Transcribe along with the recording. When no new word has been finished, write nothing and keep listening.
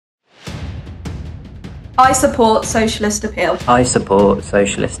I support Socialist Appeal. I support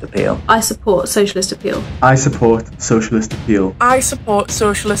Socialist Appeal. I support Socialist Appeal. I support Socialist Appeal. I support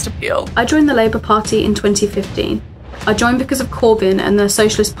Socialist Appeal. I joined the Labour Party in 2015. I joined because of Corbyn and the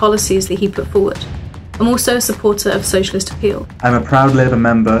socialist policies that he put forward. I'm also a supporter of Socialist Appeal. I'm a proud Labour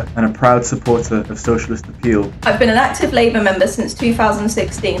member and a proud supporter of Socialist Appeal. I've been an active Labour member since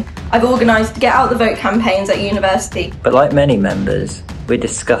 2016. I've organised Get Out the Vote campaigns at university. But like many members, we're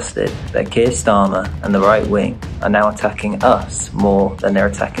disgusted that Keir Starmer and the right wing are now attacking us more than they're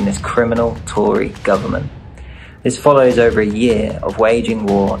attacking this criminal Tory government. This follows over a year of waging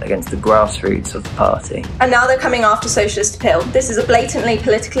war against the grassroots of the party. And now they're coming after Socialist Appeal. This is a blatantly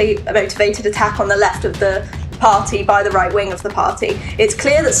politically motivated attack on the left of the party by the right wing of the party. It's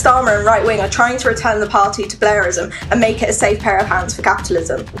clear that Starmer and right wing are trying to return the party to Blairism and make it a safe pair of hands for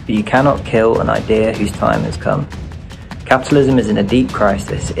capitalism. But you cannot kill an idea whose time has come. Capitalism is in a deep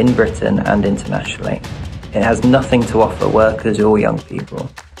crisis in Britain and internationally. It has nothing to offer workers or young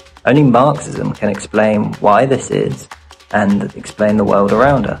people. Only Marxism can explain why this is and explain the world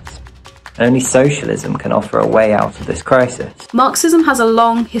around us. And only socialism can offer a way out of this crisis. Marxism has a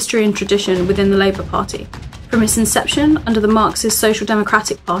long history and tradition within the Labour Party, from its inception under the Marxist Social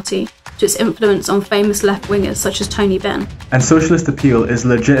Democratic Party to its influence on famous left-wingers such as Tony Benn. And Socialist Appeal is a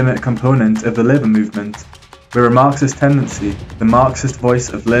legitimate component of the Labour movement. We're a Marxist tendency, the Marxist voice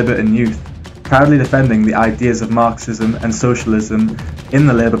of Labour and youth, proudly defending the ideas of Marxism and socialism in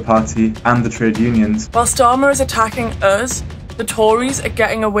the Labour Party and the trade unions. While Starmer is attacking us, the Tories are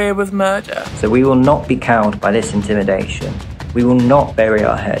getting away with murder. So we will not be cowed by this intimidation. We will not bury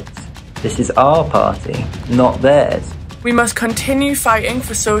our heads. This is our party, not theirs. We must continue fighting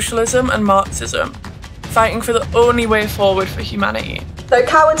for socialism and Marxism, fighting for the only way forward for humanity. Though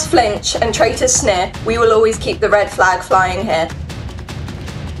cowards flinch and traitors sneer, we will always keep the red flag flying here.